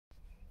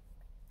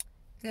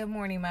Good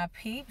morning, my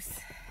peeps.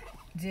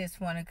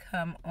 Just want to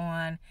come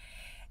on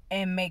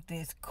and make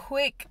this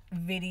quick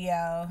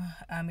video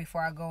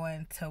before I go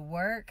into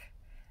work.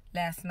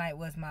 Last night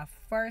was my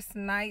first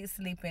night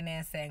sleeping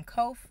in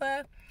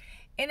Sankofa,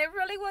 and it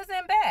really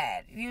wasn't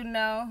bad,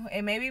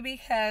 and maybe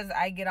because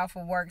I get off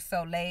of work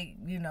so late,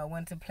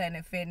 went to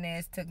Planet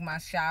Fitness, took my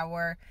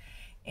shower,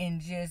 and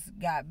just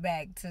got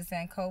back to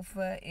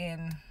Sankofa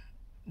and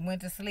went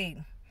to sleep.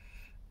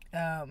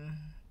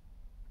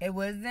 It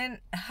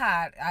wasn't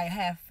hot. I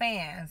have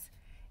fans.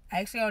 I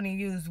actually only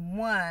used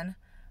one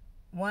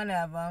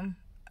of them.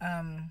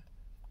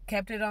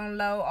 Kept it on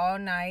low all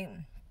night.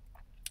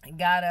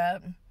 Got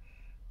up,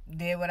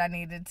 did what I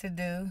needed to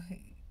do,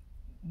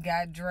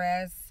 got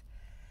dressed,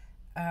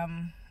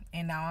 and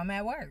now I'm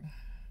at work.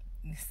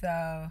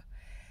 So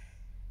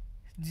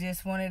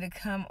just wanted to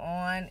come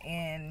on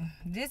and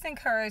just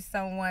encourage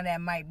someone that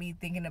might be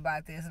thinking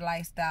about this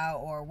lifestyle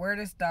or where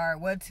to start,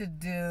 what to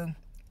do.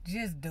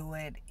 Just do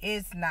it.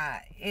 It's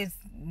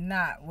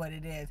not what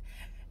it is.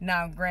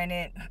 Now,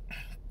 granted,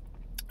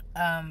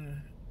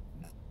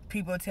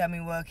 people tell me,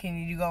 well, can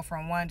you go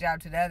from one job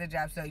to the other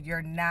job so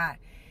you're not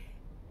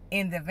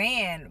in the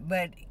van?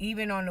 But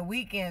even on the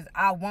weekends,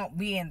 I won't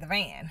be in the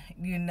van.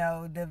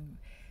 The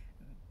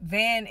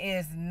van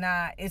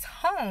it's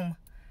home,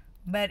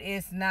 but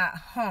it's not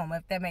home,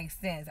 if that makes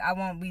sense. I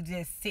won't be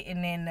just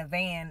sitting in the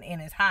van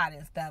and it's hot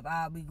and stuff.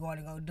 I'll be going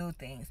to go do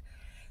things.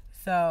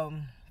 So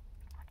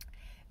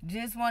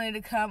just wanted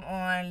to come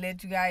on,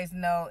 let you guys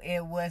know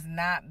it was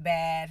not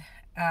bad.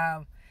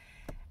 A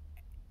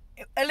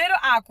little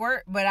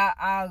awkward, but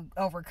I'll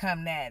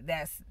overcome that.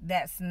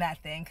 That's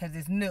nothing, because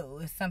it's new.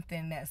 It's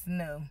something that's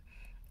new.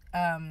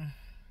 But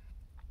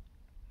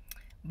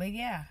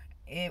yeah,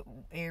 it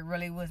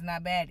really was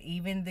not bad.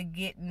 Even the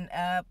getting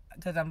up,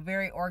 because I'm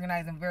very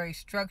organized and very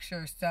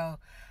structured, so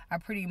I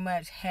pretty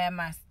much had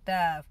my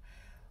stuff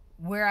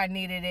where I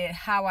needed it,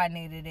 how I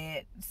needed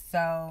it.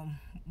 So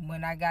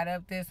when I got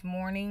up this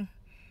morning,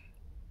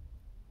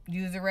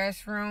 used the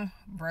restroom,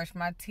 brushed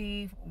my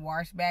teeth,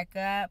 washed back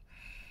up,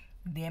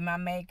 did my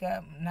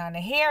makeup. Now the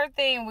hair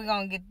thing, we're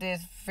gonna get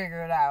this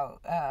figured out.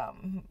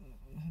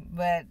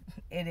 But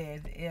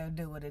it'll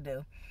do what it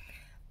do.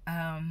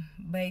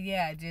 But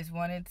yeah, I just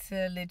wanted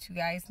to let you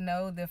guys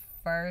know the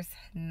first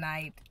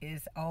night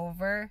is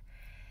over.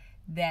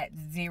 That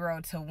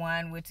 0 to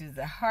 1, which is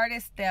the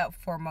hardest step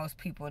for most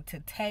people to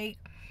take,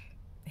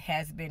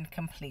 has been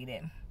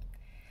completed.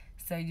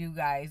 So you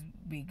guys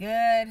be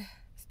good,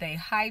 stay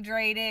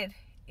hydrated,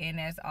 and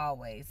as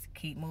always,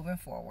 keep moving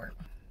forward.